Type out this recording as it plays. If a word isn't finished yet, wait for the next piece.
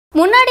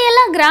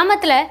முன்னாடியெல்லாம்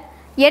கிராமத்தில்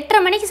 8:30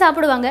 மணிக்கு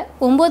சாப்பிடுவாங்க,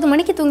 9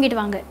 மணிக்கு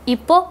தூங்கிடுவாங்க.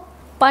 இப்போது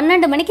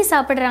 12 மணிக்கு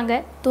சாப்பிட்றாங்க,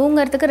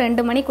 தூங்கிறதுக்கு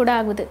 2 மணி கூட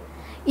ஆகுது.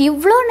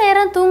 இவ்வளோ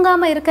நேரம்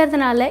தூங்காமல்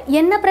இருக்கிறதுனால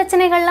என்ன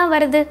பிரச்சனைகள்லாம்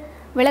வருது?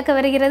 விளக்க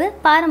வருகிறது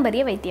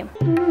பாரம்பரிய வைத்தியம்.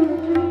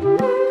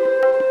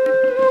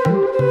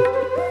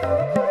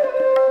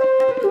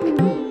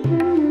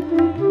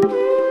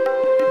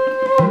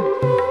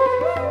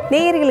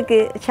 நேயர்களுக்கு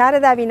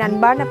சாரதாவின்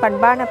அன்பான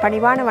பண்பான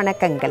பணிவான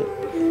வணக்கங்கள்.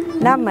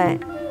 நாம்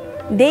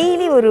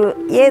டெய்லி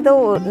ஏதோ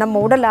நம்ம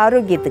உடல்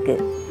ஆரோக்கியத்துக்கு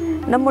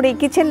நம்முடைய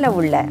கிச்சனில்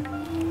உள்ள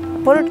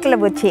பொருட்களை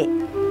வச்சு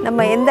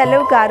நம்ம எந்த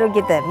அளவுக்கு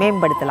ஆரோக்கியத்தை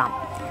மேம்படுத்தலாம்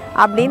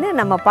அப்படின்னு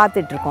நம்ம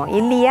பார்த்துட்ருக்கோம்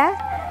இல்லையா?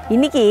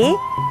 இன்றைக்கி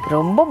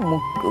ரொம்ப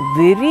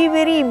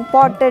வெரி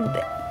இம்பார்ட்டண்ட்.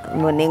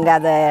 நீங்கள்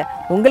அதை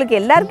உங்களுக்கு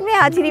எல்லாருக்குமே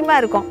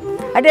ஆச்சரியமாக இருக்கும்.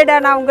 அடடா,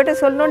 நான் உங்கள்கிட்ட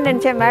சொல்லணுன்னு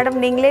நினச்சேன் மேடம்,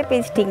 நீங்களே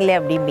பேசிட்டீங்களே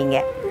அப்படிம்பீங்க.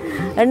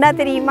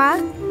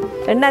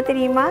 என்ன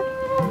தெரியுமா?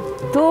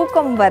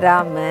 தூக்கம்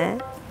வராமல்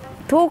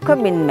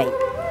தூக்கமின்மை.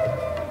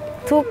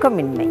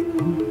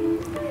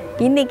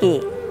 இன்றைக்கி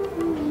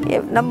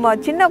நம்ம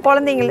சின்ன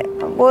குழந்தைங்கள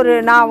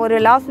நான் ஒரு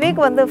லாஸ்ட் வீக்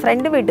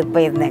ஃப்ரெண்டு வீட்டுக்கு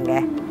போயிருந்தேங்க.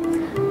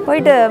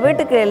 போயிட்டு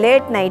வீட்டுக்கு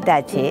லேட் நைட்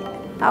ஆச்சு.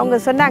 அவங்க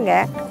சொன்னாங்க,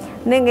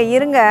 நீங்கள்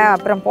இருங்க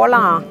அப்புறம்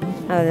போகலாம்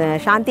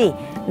சாந்தி,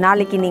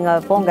 நாளைக்கு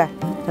நீங்கள் போங்க,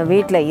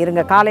 வீட்டில்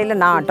இருங்க,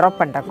 காலையில் நான்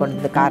ட்ராப் பண்ணுறேன்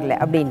கொண்டு காரில்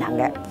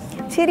அப்படின்னாங்க.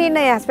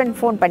 சரின்னு என் ஹஸ்பண்ட்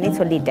ஃபோன் பண்ணி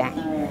சொல்லிட்டேன்.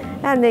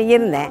 நான்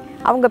இருந்தேன்.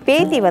 அவங்க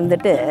பேத்தி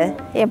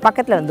என்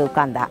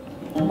பக்கத்தில்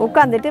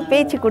உட்காந்துட்டு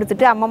பேச்சு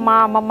கொடுத்துட்டு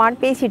அம்மம்மான்னு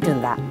பேசிகிட்டு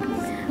இருந்தா.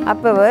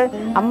 அப்போ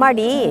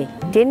அம்மாடி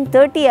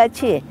 10:30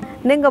 ஆச்சு,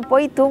 நீங்கள்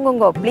போய்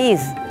தூங்குங்கோ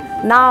ப்ளீஸ்,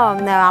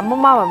 நான்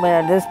அம்மம்மா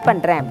ரெஸ்ட்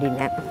பண்ணுறேன்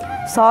அப்படின்னேன்.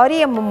 சாரி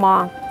அம்மம்மா,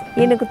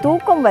 எனக்கு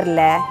தூக்கம்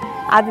வரல,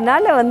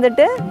 அதனால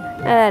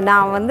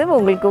நான்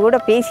உங்களுக்கு கூட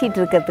பேசிகிட்டு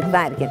இருக்கிறதுக்கு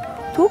தான் இருக்கேன்.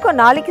 தூக்கம்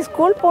நாளைக்கு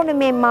ஸ்கூல்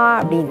போகணுமேம்மா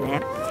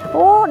அப்படின்னேன்.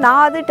 ஓ,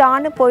 நான் அது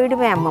டான்னு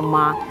போயிடுவேன்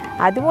அம்மம்மா,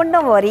 அது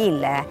ஒன்றும் வரி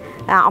இல்லை,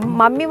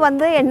 மம்மி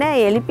என்ன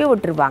எழுப்பி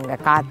விட்டுருவாங்க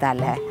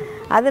காத்தால்,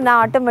 அது நான்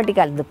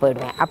ஆட்டோமேட்டிக்காக எழுந்து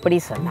போயிடுவேன் அப்படி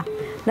சொன்னான்.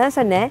 நான்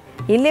சொன்னேன்,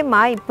 இல்லைம்மா,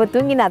 இப்போ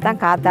தூங்கினா தான்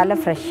காத்தால்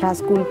ஃப்ரெஷ்ஷாக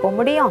ஸ்கூல் போக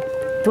முடியும்,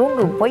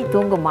 போய்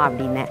தூங்குமா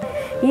அப்படின்னேன்.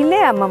 இல்லை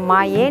அம்மம்மா,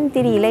 ஏன்னு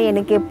தெரியல,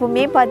 எனக்கு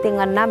எப்பவுமே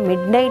பார்த்திங்கன்னா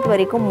மிட் நைட்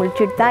வரைக்கும்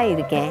முழிச்சிட்டு தான்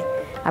இருக்கேன்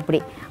அப்படி.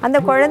 அந்த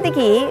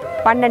குழந்தைக்கு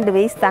 12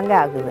 வயசு தாங்க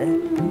ஆகுது.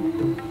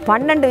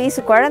 12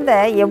 வயசு குழந்தை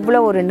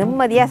எவ்வளோ ஒரு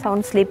நிம்மதியாக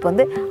சவுண்ட் ஸ்லீப்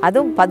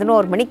அதுவும்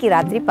 11 மணிக்கு,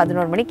 ராத்திரி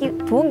 11 மணிக்கு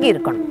தூங்கி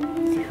இருக்கணும்,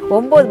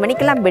 9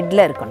 மணிக்கெல்லாம்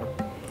பெட்டில் இருக்கணும்.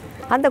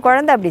 அந்த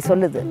குழந்தை அப்படி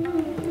சொல்லுது.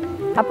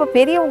 அப்போ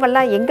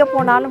பெரியவங்கள்லாம் எங்கே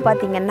போனாலும்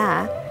பார்த்திங்கன்னா,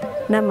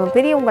 நம்ம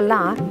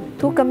பெரியவங்கள்லாம்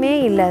தூக்கமே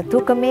இல்லை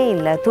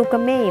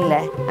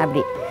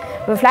அப்படி.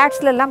 இப்போ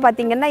ஃப்ளாட்ஸ்லலாம்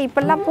பார்த்திங்கன்னா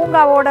இப்போல்லாம்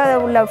பூங்காவோட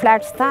உள்ள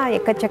ஃப்ளாட்ஸ் தான்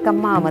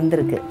எக்கச்சக்கமாக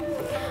வந்திருக்கு.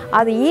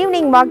 அது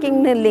ஈவினிங்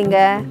வாக்கிங்னு இல்லைங்க,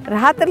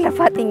 ராத்திரியில்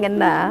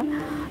பார்த்திங்கன்னா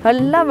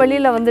எல்லாம்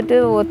வெளியில்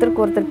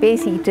ஒருத்தருக்கு ஒருத்தர்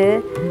பேசிக்கிட்டு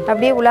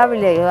அப்படியே உலா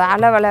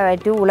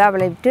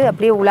விளையாட்டு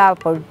அப்படியே உலா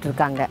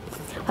போயிட்டுருக்காங்க.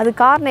 அது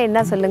காரணம்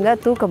என்ன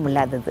சொல்லுங்கள்? தூக்கம்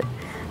இல்லாதது.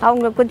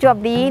 அவங்க கொஞ்சம்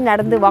அப்படியே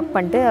நடந்து வாக்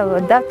பண்ணிட்டு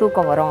தான்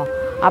தூக்கம் வரும்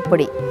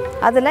அப்படி.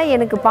 அதெல்லாம்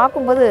எனக்கு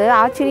பார்க்கும்போது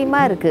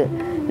ஆச்சரியமாக இருக்குது.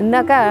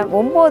 இன்னக்கா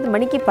 9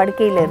 மணிக்கு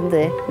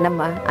படுக்கையிலேருந்து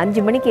நம்ம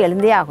 5 மணிக்கு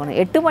எழுந்தே ஆகணும்.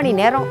 8 மணி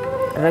நேரம்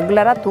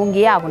ரெகுலராக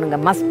தூங்கியே ஆகணுங்க,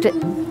 மஸ்ட்டு.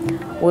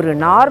 ஒரு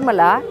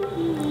நார்மலாக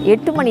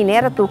 8 மணி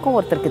நேரம் தூக்கம்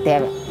ஒருத்தருக்கு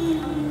தேவை.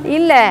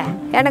 இல்லை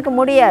எனக்கு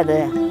முடியாது,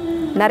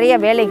 நிறைய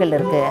வேலைகள்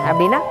இருக்குது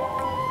அப்படின்னா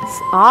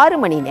 6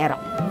 மணி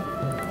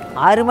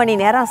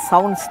நேரம்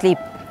சவுண்ட்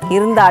ஸ்லீப்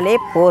இருந்தாலே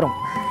போகும்.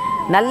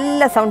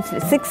 நல்ல சவுண்ட்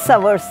ஸ்லீப் 6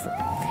 hours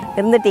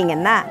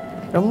இருந்துட்டிங்கன்னா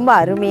ரொம்ப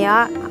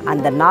அருமையாக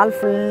அந்த நாள்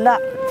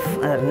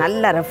ஃபுல்லாக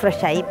நல்ல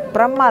ரெஃப்ரெஷ் ஆகி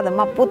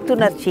பிரமாதமாக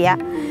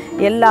புத்துணர்ச்சியாக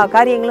எல்லா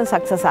காரியங்களும்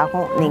சக்ஸஸ்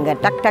ஆகும். நீங்கள்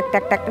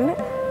டக்குன்னு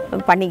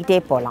பண்ணிக்கிட்டே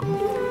போகலாம்.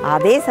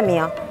 அதே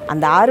சமயம்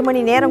அந்த 6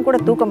 மணி நேரம் கூட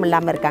தூக்கம்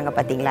இல்லாமல் இருக்காங்க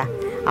பார்த்தீங்களா,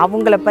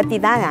 அவங்கள பற்றி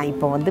தான் நான்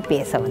இப்போ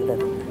பேச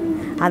வந்தது.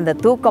 அந்த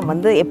தூக்கம்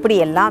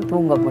எப்படியெல்லாம்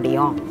தூங்க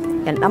முடியும்?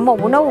 நம்ம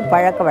உணவு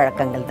பழக்க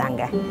வழக்கங்கள்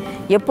தாங்க.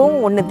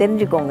 எப்பவும் ஒன்று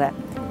தெரிஞ்சுக்கோங்க,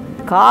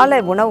 காலை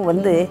உணவு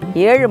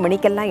 7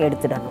 மணிக்கெல்லாம்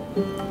எடுத்துடணும்.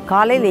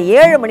 காலையில்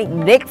 7 மணி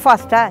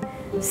பிரேக்ஃபாஸ்ட்டாக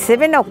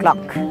 7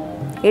 o'clock,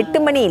 8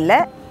 மணி இல்லை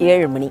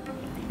 7 மணி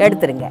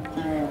எடுத்துருங்க.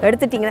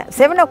 எடுத்துட்டிங்கன்னா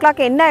 7 o'clock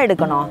என்ன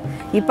எடுக்கணும்?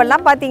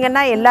 இப்போல்லாம்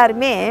பார்த்திங்கன்னா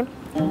எல்லாருமே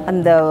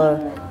அந்த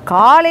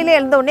காலையில்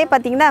எழுந்தவுடனே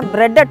பார்த்திங்கன்னா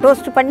ப்ரெட்டை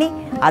டோஸ்ட் பண்ணி,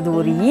 அது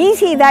ஒரு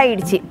ஈஸி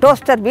இதாகிடுச்சு.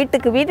 டோஸ்டர்,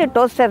 வீட்டுக்கு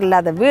டோஸ்டர்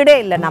இல்லாத வீடே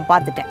இல்லை, நான்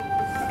பார்த்துட்டேன்.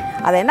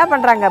 அதை என்ன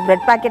பண்ணுறாங்க,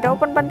 ப்ரெட் பாக்கெட்டை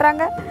ஓப்பன்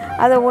பண்ணுறாங்க,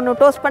 அதை ஒன்று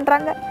டோஸ்ட்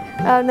பண்ணுறாங்க,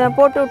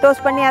 போட்டு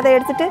டோஸ்ட் பண்ணி அதை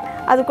எடுத்துகிட்டு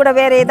அது கூட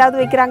வேறு ஏதாவது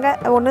வைக்கிறாங்க,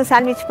 ஒன்று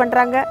சாண்ட்விச்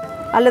பண்ணுறாங்க,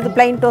 அல்லது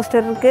ப்ளைன்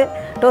டோஸ்டர்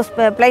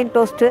இருக்குது, ப்ளைன்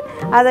டோஸ்ட்டு,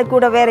 அதை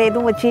கூட வேறு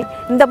எதுவும் வச்சு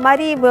இந்த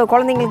மாதிரி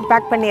குழந்தைங்களுக்கு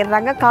பேக்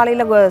பண்ணிடுறாங்க,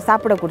 காலையில்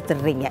சாப்பிட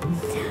கொடுத்துட்றீங்க.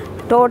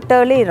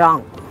 Totally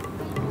wrong.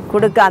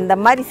 அந்த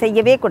மாதிரி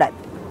செய்யவே கூடாது.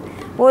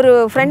 ஒரு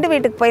ஃப்ரெண்டு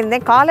வீட்டுக்கு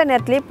போயிருந்தேன், காலை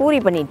நேரத்துலேயே பூரி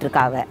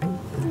பண்ணிகிட்ருக்காவ.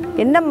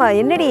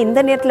 என்னடி இந்த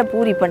நேரத்தில்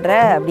பூரி பண்ணுற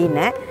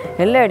அப்படின்னு.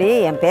 இல்லடி,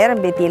 என்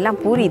பேரன் பேத்தியெல்லாம்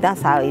பூரி தான்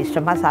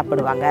இஷ்டமாக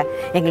சாப்பிடுவாங்க,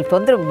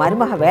 எங்களுக்கு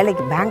மருமக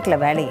வேலைக்கு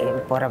பேங்க்கில்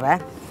வேலைக்கு போகிறவ,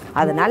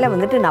 அதனால்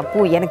வந்துட்டு நான்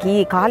எனக்கு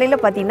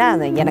காலையில் பார்த்திங்கன்னா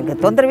எனக்கு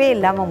தொந்தரவே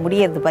இல்லாமல்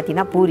முடியறது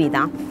பார்த்திங்கன்னா பூரி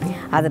தான்.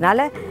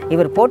 அதனால்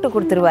இவர் போட்டு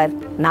கொடுத்துருவார்.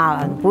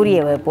 நான்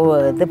பூரியை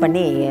இது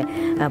பண்ணி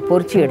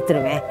பொரிச்சு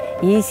எடுத்துருவேன்.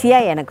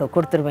 ஈஸியாக எனக்கு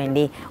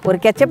கொடுத்துருவேண்டி. ஒரு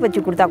கெச்சப்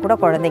வச்சு கொடுத்தா கூட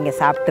குழந்தைங்க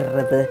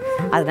சாப்பிட்டுடுறது.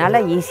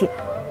 அதனால்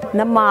ஈஸியாக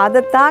நம்ம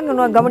அதைத்தான்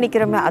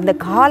கவனிக்கிறோமே. அந்த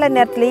காலை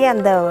நேரத்துலேயே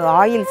அந்த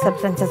ஆயில்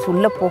சப்ஸ்டன்சஸ்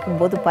உள்ளே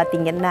போகும்போது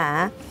பார்த்திங்கன்னா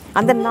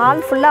அந்த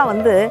நாள் ஃபுல்லாக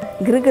வந்து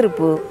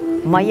கிருகிருப்பு,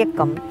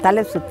 மயக்கம்,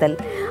 தலை சுத்தல்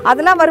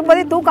அதெல்லாம்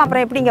வரும்போதே தூக்கம்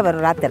அப்புறம் எப்படிங்க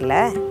வரும்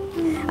ராத்திரில்?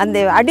 அந்த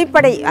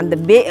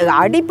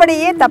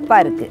அடிப்படையே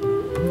தப்பாக இருக்குது.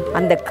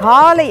 அந்த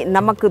காலை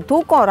நமக்கு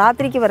தூக்கம்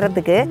ராத்திரிக்கு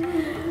வர்றதுக்கு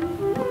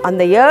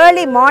அந்த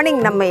ஏர்லி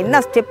மார்னிங் நம்ம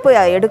என்ன ஸ்டெப்பு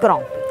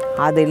எடுக்கிறோம்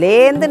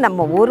அதுலேருந்து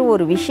நம்ம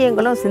ஒரு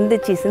விஷயங்களும்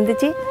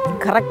சிந்திச்சு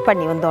கரெக்ட்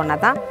பண்ணி வந்தோன்னா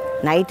தான்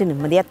நைட்டு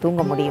நிம்மதியாக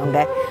தூங்க முடியுங்க.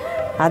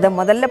 அதை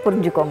முதல்ல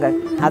புரிஞ்சுக்கோங்க.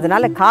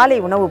 அதனால் காலை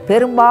உணவு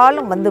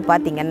பெரும்பாலும் வந்து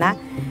பார்த்திங்கன்னா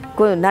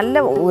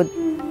நல்ல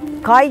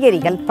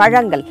காய்கறிகள்,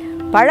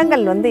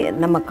 பழங்கள் வந்து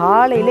நம்ம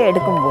காலையில்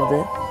எடுக்கும்போது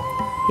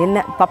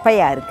என்ன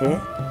பப்பையா இருக்குது,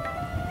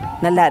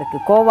 நல்லா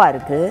இருக்குது, கோவா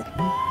இருக்குது,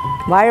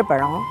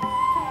 வாழைப்பழம்,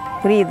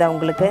 புரியுதா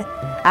உங்களுக்கு?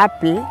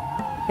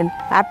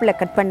 ஆப்பிளை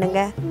கட்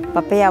பண்ணுங்கள்,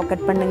 பப்பையாவை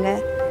கட்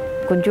பண்ணுங்கள்,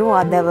 கொஞ்சம்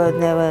அந்த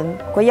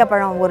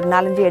கொய்யாப்பழம் ஒரு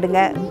 4-5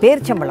 எடுங்க,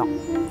 பேரிச்சம்பழம்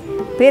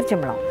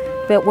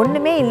இப்போ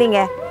ஒன்றுமே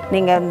இல்லைங்க.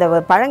 நீங்கள் இந்த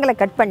பழங்களை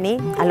கட் பண்ணி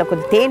அதில்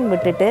கொஞ்சம் தேன்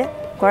விட்டுட்டு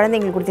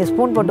குழந்தைங்களுக்கு கொடுத்து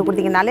ஸ்பூன் போட்டு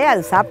கொடுத்தீங்கனாலே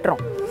அது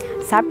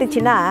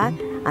சாப்பிட்டுச்சுன்னா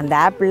அந்த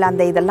ஆப்பிள்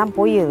அந்த இதெல்லாம்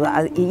போய்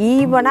அது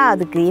ஈவனாக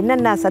அதுக்கு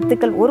என்னென்ன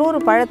சத்துக்கள் ஒரு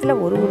பழத்தில்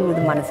ஒரு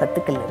விதமான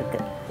சத்துக்கள்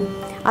இருக்குது.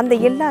 அந்த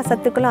எல்லா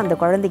சத்துக்களும் அந்த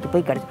குழந்தைக்கு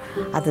போய் கிடைக்கும்.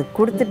 அது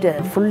கொடுத்துட்டு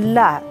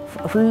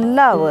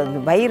ஃபுல்லாக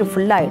வயிறு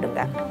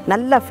ஃபுல்லாகிடுங்க,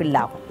 நல்லா ஃபில்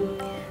ஆகும்.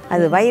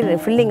 அது வயிறு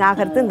ஃபில்லிங்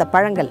ஆகிறது இந்த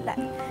பழங்களில்.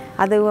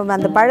 அது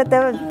அந்த பழத்தை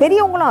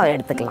பெரியவங்களும்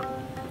எடுத்துக்கலாம்.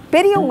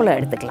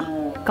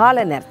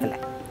 காலை நேரத்தில்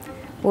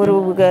ஒரு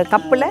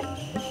கப்பில்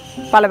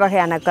பல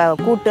வகையான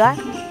கூட்டாக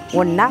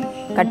ஒன்றா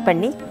கட்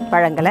பண்ணி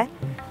பழங்களை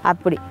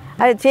அப்படி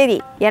அது சரி.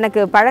 எனக்கு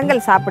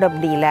பழங்கள் சாப்பிட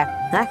முடியல,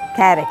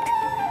 கேரட்,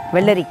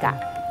 வெள்ளரிக்காய்,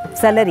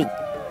 செலரி,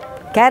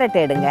 கேரட்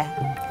எடுங்க,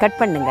 கட்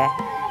பண்ணுங்க,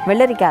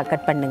 வெள்ளரிக்காய்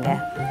கட் பண்ணுங்க,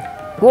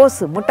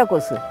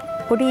 முட்டைக்கோசு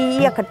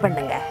பொடியாக கட்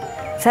பண்ணுங்க,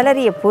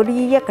 செலரியை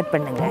பொடியாக கட்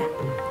பண்ணுங்க,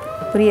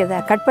 புரியுதா?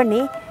 கட்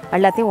பண்ணி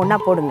எல்லாத்தையும் ஒன்றா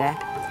போடுங்க.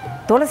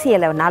 துளசி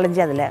இலை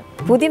 4-5, அதில்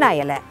புதினா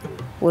இலை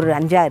ஒரு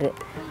 5-6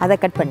 அதை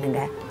கட் பண்ணுங்க.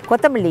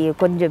 கொத்தமல்லி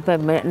கொஞ்சம் இப்போ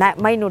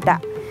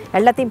மைனூட்டாக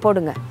எல்லாத்தையும்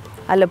போடுங்க.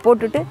 அதில்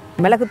போட்டுட்டு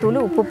மிளகுத்தூள்,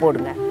 உப்பு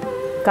போடுங்க.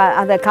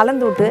 அதை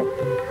கலந்து விட்டு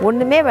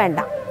ஒன்றுமே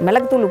வேண்டாம்.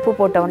 மிளகுத்தூள், உப்பு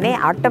போட்டவுடனே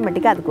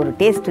ஆட்டோமேட்டிக்காக அதுக்கு ஒரு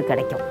டேஸ்ட்டு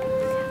கிடைக்கும்.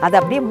 அதை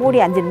அப்படியே மூடி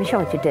 5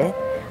 நிமிஷம் வச்சுட்டு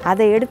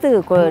அதை எடுத்து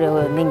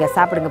நீங்கள்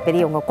சாப்பிடுங்க.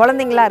 பெரியவங்க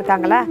குழந்தைங்களா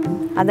இருக்காங்களா,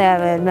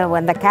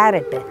 அந்த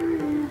கேரட்டு,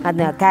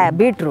 அந்த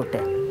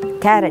பீட்ரூட்டு,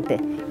 கேரட்டு,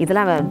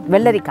 இதெல்லாம்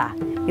வெள்ளரிக்காய்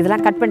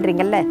இதெல்லாம் கட்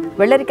பண்ணுறீங்கல்ல,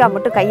 வெள்ளரிக்காய்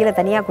மட்டும் கையில்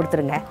தனியாக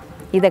கொடுத்துருங்க.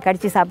 இதை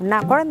கடித்து சாப்பிட்னா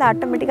குழந்தை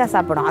ஆட்டோமேட்டிக்காக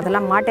சாப்பிடும்.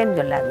 அதெல்லாம் மாட்டேன்னு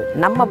சொல்லாது.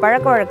 நம்ம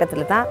பழக்க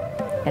வழக்கத்தில் தான்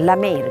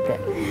எல்லாமே இருக்குது.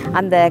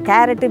 அந்த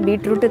கேரட்டு,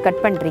 பீட்ரூட்டு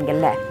கட்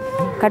பண்ணுறீங்கல்ல,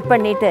 கட்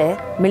பண்ணிவிட்டு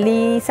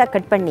மெலீஸாக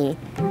கட் பண்ணி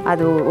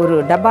அது ஒரு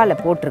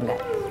டப்பாவில் போட்டுருங்க.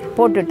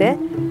 போட்டுட்டு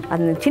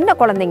அந்த சின்ன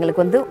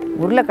குழந்தைங்களுக்கு வந்து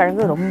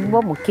உருளைக்கிழங்கு ரொம்ப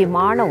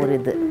முக்கியமான ஒரு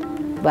இது.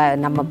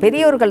 நம்ம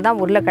பெரியவர்கள்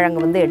தான்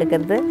உருளைக்கிழங்கு வந்து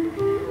எடுக்கிறது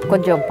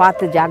கொஞ்சம்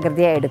பார்த்து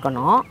ஜாக்கிரதையாக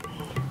எடுக்கணும்.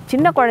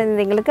 சின்ன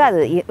குழந்தைங்களுக்கு அது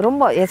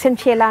ரொம்ப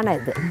எசென்ஷியலான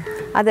இது.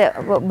 அதை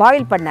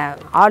பாயில் பண்ண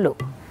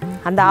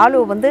அந்த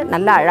ஆலுவை வந்து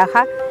நல்லா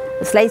அழகாக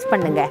ஸ்லைஸ்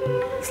பண்ணுங்கள்.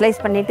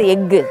 ஸ்லைஸ்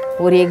பண்ணிவிட்டு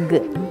ஒரு எக்கு,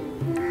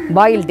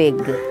 பாயில்டு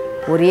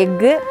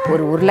எக்கு,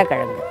 ஒரு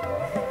உருளைக்கிழங்கு.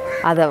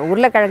 அதை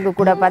உருளைக்கிழங்கு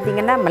கூட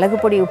பார்த்திங்கன்னா மிளகு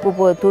பொடி,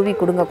 உப்பு தூவி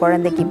கொடுங்க,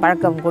 குழந்தைக்கு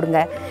பழக்கம்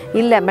கொடுங்க.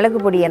 இல்லை மிளகு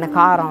பொடி எனக்கு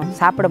காரம்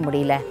சாப்பிட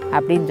முடியல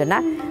அப்படின்னு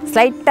சொன்னால்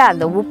ஸ்லைட்டாக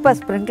அந்த உப்பை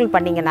ஸ்ப்ரிங்கிள்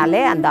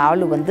பண்ணிங்கனாலே அந்த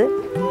ஆலு வந்து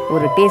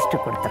ஒரு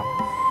டேஸ்ட்டு கொடுத்துரும்.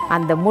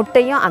 அந்த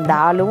முட்டையும் அந்த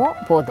ஆளுவும்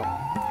போதும்.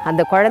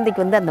 அந்த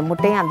குழந்தைக்கு வந்து அந்த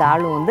முட்டையும் அந்த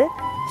ஆளும் வந்து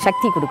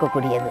சக்தி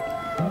கொடுக்கக்கூடியது.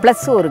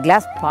 ப்ளஸ் ஒரு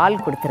கிளாஸ்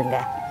பால் கொடுத்துருங்க.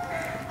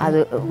 அது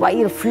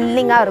வயிறு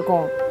ஃபில்லிங்காக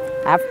இருக்கும்.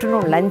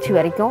 ஆஃப்டர்நூன் லஞ்ச்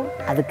வரைக்கும்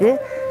அதுக்கு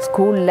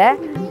ஸ்கூலில்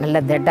நல்ல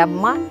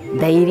திடமாக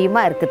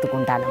தைரியமாக இருக்கிறதுக்கு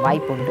உண்டான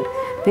வாய்ப்பு உண்டு.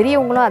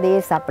 பெரியவங்களும் அதையே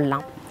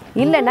சாப்பிட்லாம்.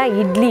 இல்லைன்னா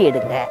இட்லி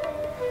எடுங்க.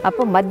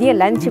 அப்போ மதியம்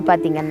லஞ்சு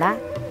பார்த்திங்கன்னா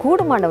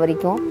கூடுமான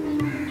வரைக்கும்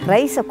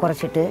ரைஸை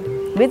குறைச்சிட்டு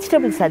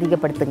வெஜிடபிள்ஸ்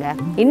அதிகப்படுத்துங்க.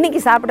 இன்றைக்கி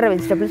சாப்பிட்ற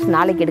வெஜிடபிள்ஸ்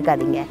நாளைக்கு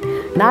எடுக்காதீங்க,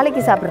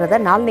 நாளைக்கு சாப்பிட்றத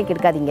நாளைக்கு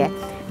எடுக்காதீங்க.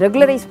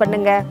 ரெகுலரைஸ்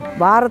பண்ணுங்கள்.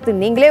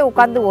 வாரத்துக்கு நீங்களே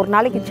உட்காந்து ஒரு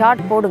நாளைக்கு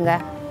சார்ட்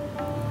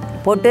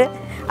போட்டு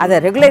அதை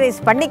ரெகுலரைஸ்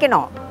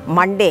பண்ணிக்கணும்.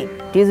 Monday,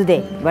 Tuesday,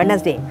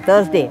 Wednesday,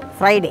 Thursday,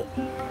 Friday,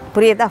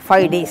 புரியுதா?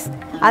 5 days.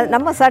 அது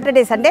நம்ம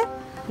சாட்டர்டே, சண்டே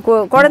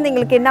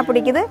குழந்தைங்களுக்கு என்ன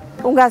பிடிக்குது,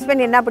 உங்கள்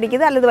ஹஸ்பண்ட் என்ன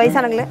பிடிக்குது, அல்லது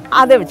வயசானவங்களுக்கு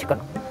அதை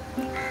வச்சுக்கணும்.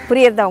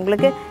 புரியுறதா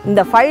உங்களுக்கு?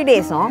 இந்த 5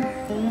 days-ம்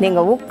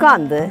நீங்கள்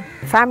உட்காந்து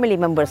ஃபேமிலி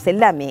மெம்பர்ஸ்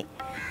எல்லாமே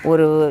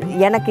ஒரு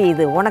எனக்கு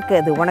இது, உனக்கு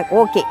அது, உனக்கு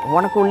ஓகே,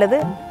 உனக்கு உள்ளது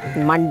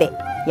மண்டே,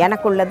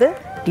 எனக்கு உள்ளது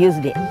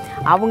டியூஸ்டே,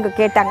 அவங்க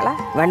கேட்டாங்களா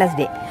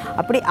வெட்னஸ்டே,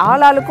 அப்படி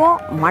ஆளாளுக்கும்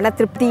மன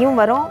திருப்தியும்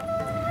வரும்.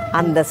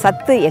 அந்த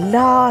சத்து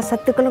எல்லா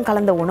சத்துக்களும்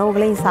கலந்த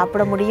உணவுகளையும்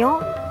சாப்பிட முடியும்.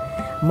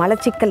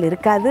 மலச்சிக்கல்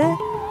இருக்காது.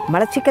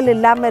 மலச்சிக்கல்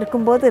இல்லாமல்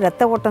இருக்கும்போது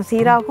இரத்த ஓட்டம்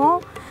சீராகும்.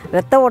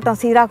 இரத்த ஓட்டம்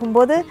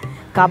சீராகும்போது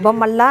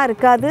கபமெல்லாம்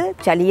இருக்காது,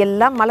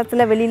 சளியெல்லாம்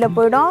மலத்தில் வெளியில்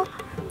போயிடும்.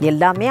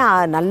 எல்லாமே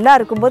நல்லா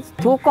இருக்கும்போது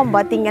தூக்கம்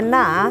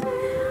பார்த்திங்கன்னா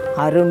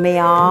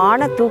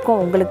அருமையான தூக்கம்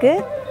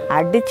உங்களுக்கு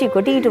அடித்து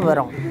கொட்டிக்கிட்டு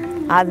வரும்.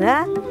 அதை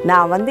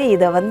நான்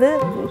இதை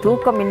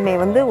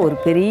தூக்கமின்மை ஒரு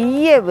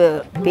பெரிய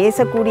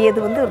பேசக்கூடியது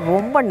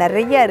ரொம்ப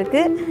நிறையா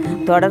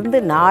இருக்குது.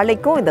 தொடர்ந்து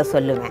நாளைக்கும் இதை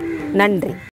சொல்லுவேன். நன்றி.